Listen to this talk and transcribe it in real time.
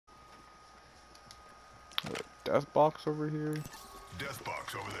death box over here? Death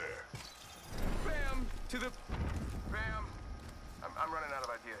box over there. Bam! To the... Bam! I'm running out of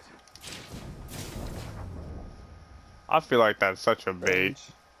ideas. I feel like that's such a bait.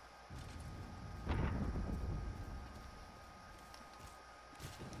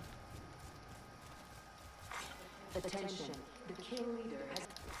 Attention, the kill leader has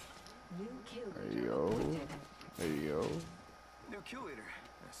new kill There leader you go. appointed. There you go. New kill leader.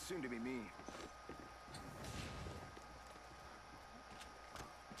 Soon to be me.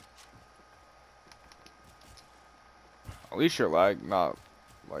 At least you're like not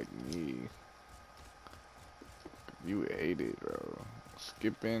like me. You ate it, bro.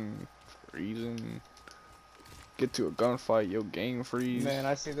 Skipping, freezing. Get to a gunfight, your game freeze. Man,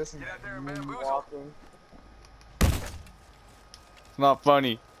 I see this in Get out there and bamboozle. walking. It's not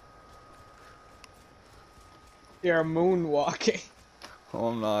funny. You're moonwalking. Oh,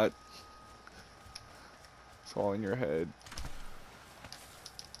 I'm not. It's all in your head.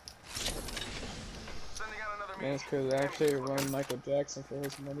 Sending out another Man, it's cause actually run Michael Jackson for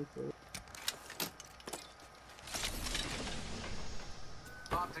his money for it.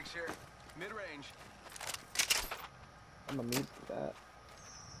 optics here. Mid-range. I'm gonna need that.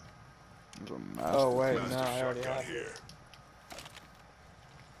 There's a master. Oh wait, Master no, I already shotgun have here. it.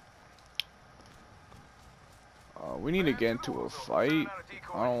 We need to get into a fight.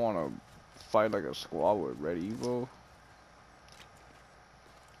 I don't want to fight like a squad with Red Evo.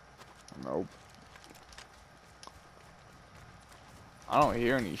 Nope. I don't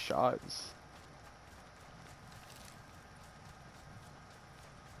hear any shots.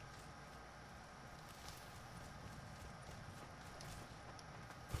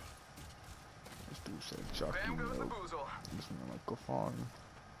 This dude said Chucky Bam goes the milk. boozle. This man like Gafon.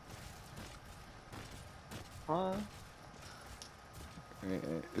 Huh?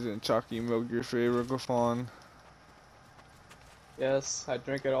 Isn't Chalky milk your favorite, Gafon? Yes, I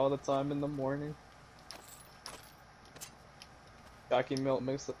drink it all the time in the morning. Jockey milk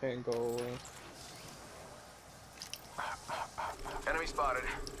makes the pain go away. Enemy spotted.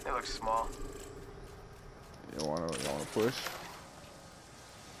 They look small. You wanna push?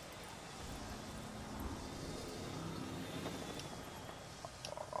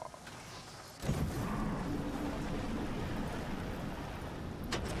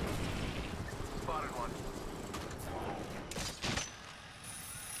 Spotted one.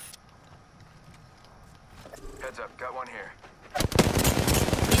 Heads up, got one here.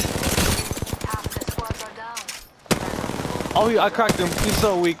 Half the squads are down. Oh, I cracked him. He's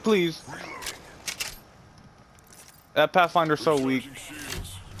so weak. Please. That Pathfinder's so weak.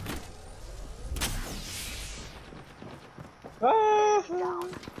 Shields. Ah!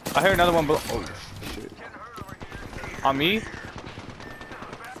 I hear another one, but oh shit. Getting hurt over here. On me?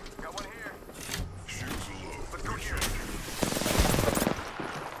 Got one here. Shields are low. Let's go here.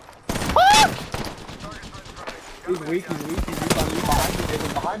 He's weak, he's weak, he's weak on you, behind you,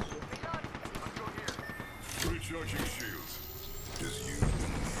 David, behind you. Let's go here. Recharging shields. Just you and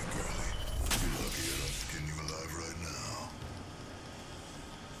me, girlie. You're lucky I don't skin you alive right now.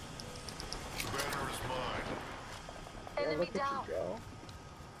 The banner is mine. Yeah, Enemy look at down. you go.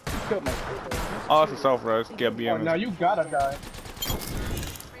 Killed my favorite. Oh, it's a self-res. Get Oh, BM. now you gotta die.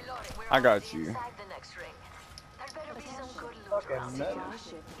 Reloading. We're I got almost you. inside the next ring. There better be some good loot Fucking around metal. here.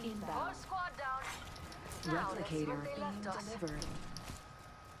 Starship Whole inbound. squad down. Now let's see Replicator what they left being us. delivered.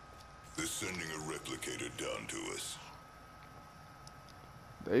 They're sending a replicator down to us.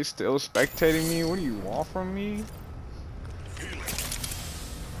 They still spectating me? What do you want from me? Healing.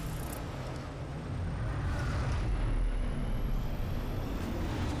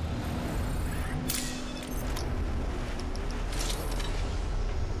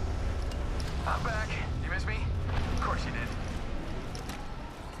 I'm back. You miss me? Of course you did.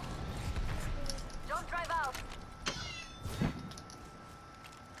 Don't drive out.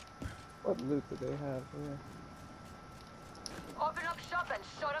 What loot do they have here? Open up shop and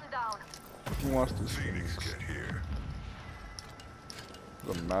shut them down. Who wants this? Phoenix, get here.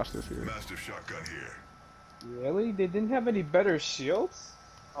 The master's here. Master shotgun here. Really? They didn't have any better shields?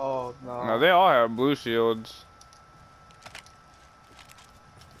 Oh, no. No, they all have blue shields.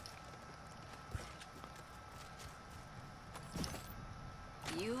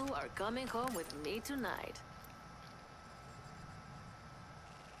 You are coming home with me tonight.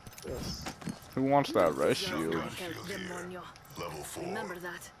 Yes. Who wants that red shield? Gun shield here. Level 4. Remember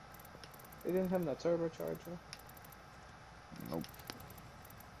that. They didn't have that turbocharger. Nope.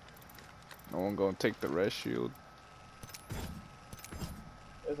 No one gonna take the red shield.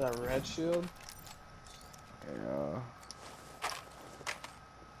 There's a red shield. Yeah.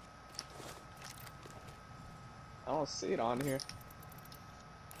 don't see it on here.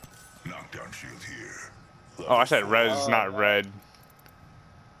 Knockdown shield here. Oh, I said res, Oh, not yeah. red.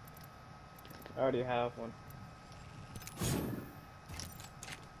 I already have one.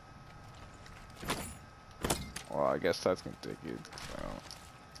 Well, I guess that's gonna take it. So.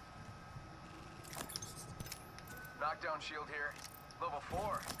 Knockdown shield here. Level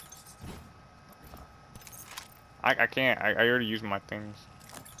 4. I can't. I already used my things.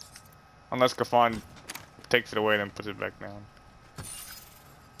 Unless Kafan takes it away, then puts it back down.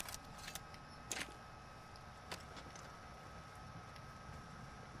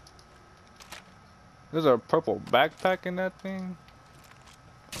 There's a purple backpack in that thing.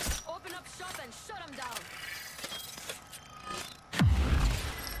 Open up shop and shut them down.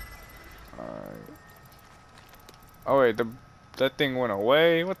 Alright. Oh wait, that thing went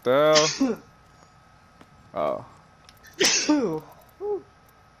away. What the hell? Oh.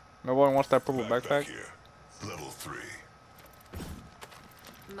 Nobody wants that purple backpack? Here. Level 3.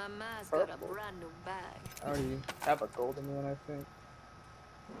 Mama's got a brand new bag. I already have a golden one, I think.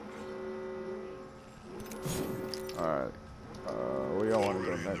 Alright. Where y'all want to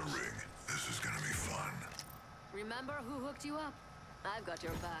go Already in the next? ring. This is gonna be fun. Remember who hooked you up? I've got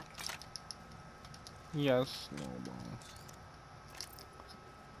your back. Yes, Snowball.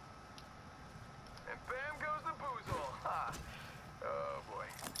 And bam goes the boozle. Ha. Oh boy.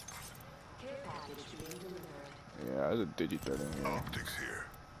 Care package being delivered. Yeah, there's a Digithread in here. Optics here.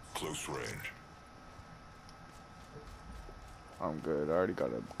 Close range. I'm good. I already got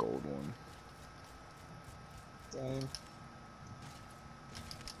a gold one. Same.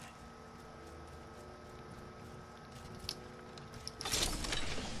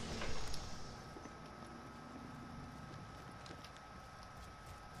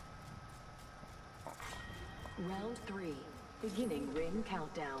 Round 3. Beginning ring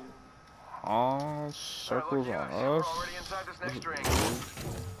countdown. Circles Alright, on look, us. we're already inside this next ring.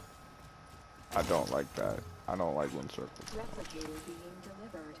 I don't like that. I don't like when circles. Replicator being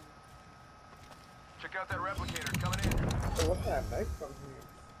delivered. Check out that replicator coming in. So what's that knife from here?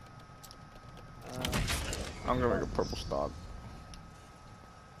 I'm gonna make a purple stock.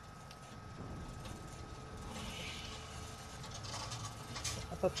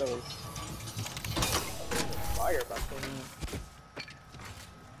 I thought that was fire back there.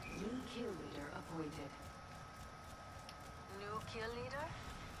 New kill leader appointed. New kill leader?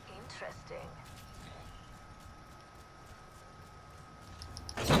 Interesting.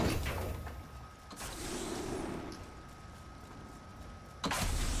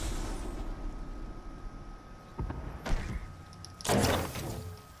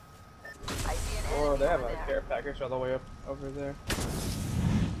 I see an Oh, enemy they have over a there. care package all the way up over there.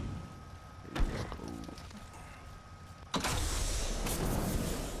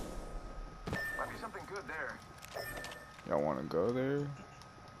 Might be something good there. Y'all wanna go there?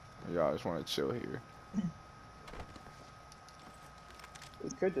 Or y'all just wanna chill here? We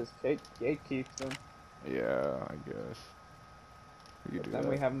could just gatekeep them. Yeah, I guess. We could But do then that.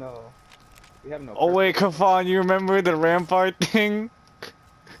 we have no. We have no. Oh wait, Kafan, you remember the rampart thing?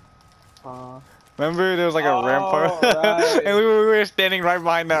 Remember there was like a rampart? right. And we were standing right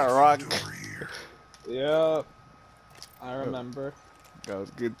behind that rock. Over here. Yep. I remember. That was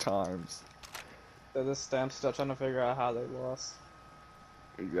good times. They're just Stamp still trying to figure out how they lost.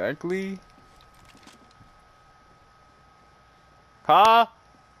 Exactly. Huh?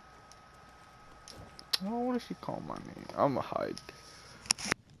 Oh, what does she call my name? I'ma hide.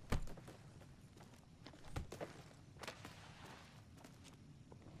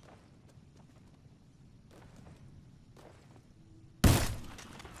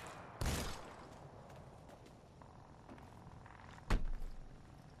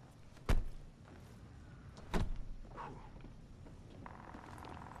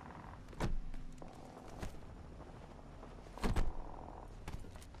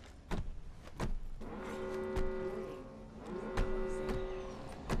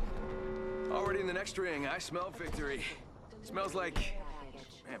 Already in the next ring. I smell victory. Smells like...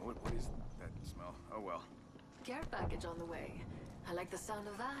 Man, what is that smell? Oh well. Care package on the way. I like the sound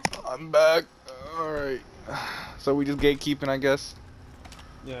of that. I'm back. Alright. So we just gatekeeping, I guess?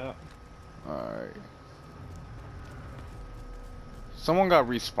 Yeah. Alright. Someone got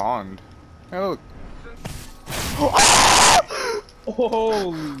respawned. Hey, look.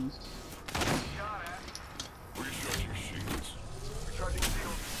 Holy. Shot at. Recharging shields. Recharging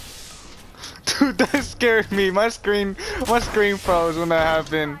shield. Dude, that scared me. My screen froze when that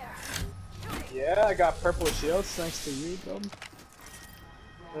happened. Yeah, I got purple shields thanks to you, Dom.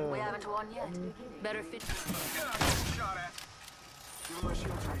 We haven't won yet. Better fit. Shot at. Give him my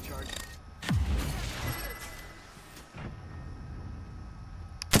shield to recharge.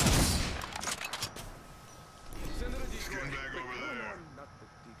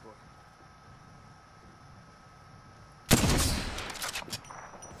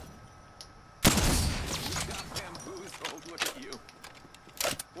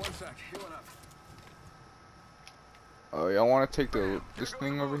 I want to take this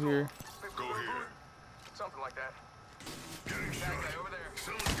thing over here. Go here. Something like that. Getting shot. That guy over there.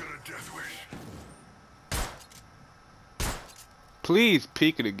 Someone's got a death wish. Please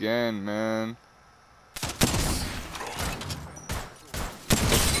peek it again, man.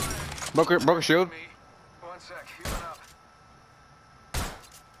 Broke a shield. Me. 1 sec. Healing up.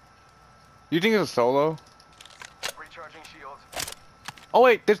 You think it's a solo? Recharging shields. Oh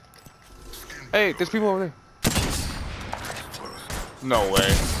wait, there's people over there. No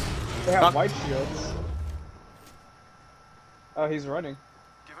way. They have Not- white shields. Oh, he's running.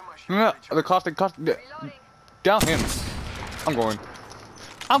 Give him my shield. No, no, the caustic, down him. I'm going,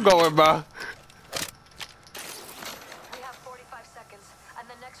 bro. We have 45 seconds, and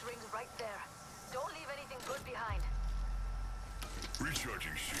the next ring's right there. Don't leave anything good behind.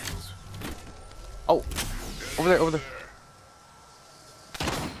 Recharging shields. Oh, over there.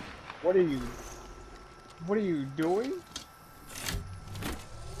 What are you doing?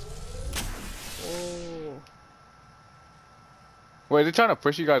 Oh. Wait, they're trying to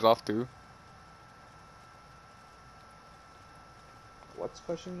push you guys off too. What's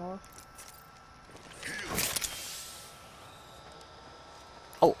pushing off?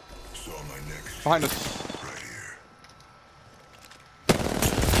 Oh, Saw my next behind us. right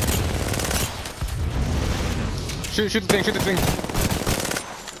here. Shoot the thing.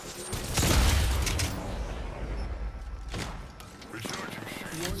 Recharging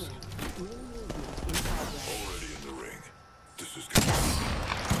shields. Already in the ring. This is good.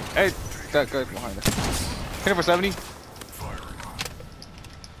 Hey, that guy's behind us. Hit him for 70. Firing.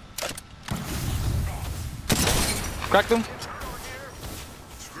 Cracked him.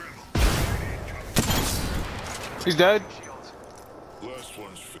 Scramble. He's dead. Last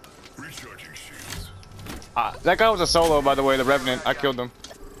one's fit. Recharging shields. That guy was a solo, by the way, the Revenant. I killed him.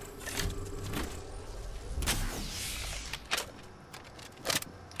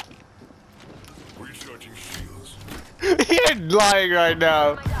 Recharging shields. You're lying right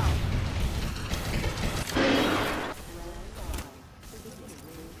now. Using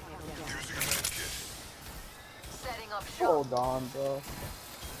a med kit. Setting up shop. Hold on, bro.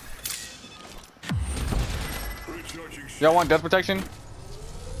 Recharging shields. Y'all want death protection?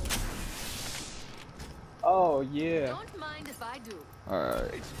 Oh yeah. Don't mind if I do.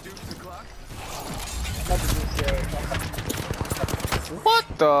 Alright. It's Duke's o'clock. Nothing to say. What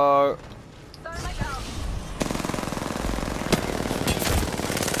the? Starting my belt.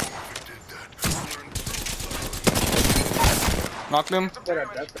 Did that. Knocked him. Wait, a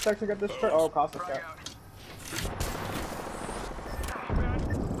death protection got this turn? Oh, Costa Frag shot. out.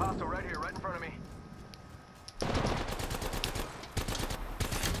 Hostile right here, right in front of me.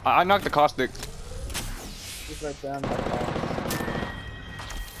 I knocked the caustic. He's right down.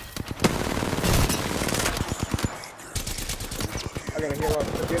 I gotta heal up.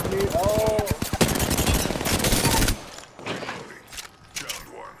 Forgive me. Oh! Downed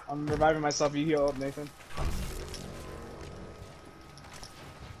one. I'm reviving myself. You heal up, Nathan.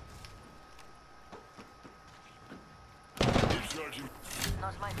 Recharging.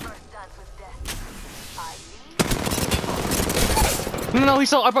 Not my first dance with death. I leave. No, he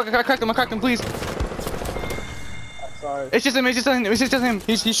saw. I cracked him, please. I'm sorry. It's just him.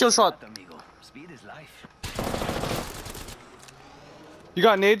 He's shield shot. Amigo. Speed is life. You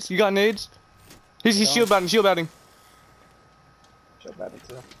got nades? He's shield batting. Chill about it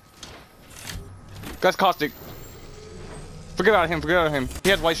too. That's caustic. Forget about him. He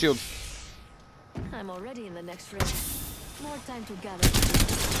has white shield. I'm already in the next ring. More time to gather.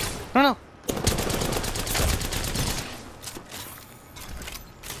 No.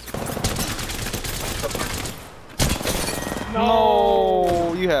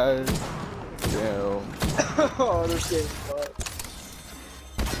 No, you had. Damn. Oh, this game's fun.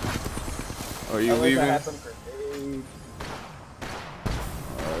 Are you I wish leaving? I had some grenades.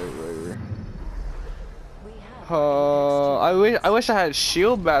 Alright, later. We have I wish I had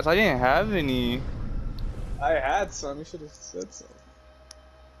shield bats. I didn't have any. I had some. You should have said so.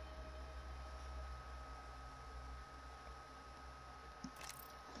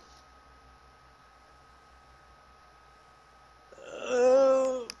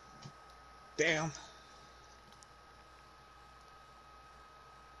 Damn.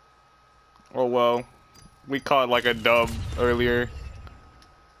 Oh well, we caught like a dub earlier.